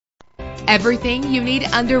Everything you need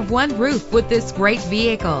under one roof with this great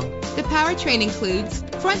vehicle. The powertrain includes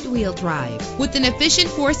front-wheel drive with an efficient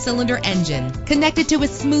 4-cylinder engine connected to a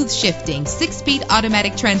smooth shifting 6-speed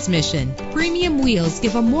automatic transmission. Premium wheels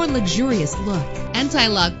give a more luxurious look.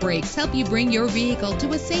 Anti-lock brakes help you bring your vehicle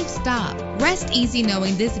to a safe stop. Rest easy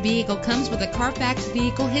knowing this vehicle comes with a Carfax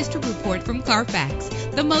Vehicle History Report from Carfax,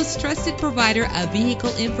 the most trusted provider of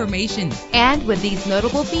vehicle information. And with these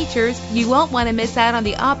notable features, you won't want to miss out on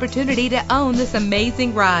the opportunity to own this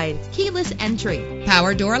amazing ride. Keyless entry,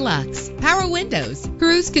 power door locks, power windows,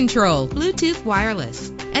 cruise control, Bluetooth wireless,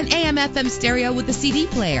 an AM/FM stereo with a CD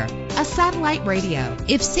player, a satellite radio.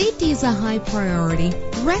 If safety is a high priority,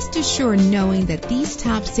 rest assured knowing that these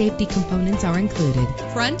top safety components are included.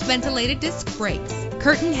 Front ventilated disc brakes,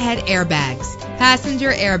 curtain head airbags,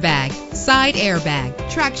 passenger airbag, side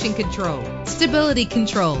airbag, traction control, stability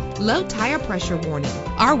control, low tire pressure warning.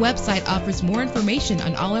 Our website offers more information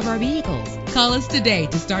on all of our vehicles. Call us today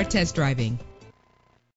to start test driving.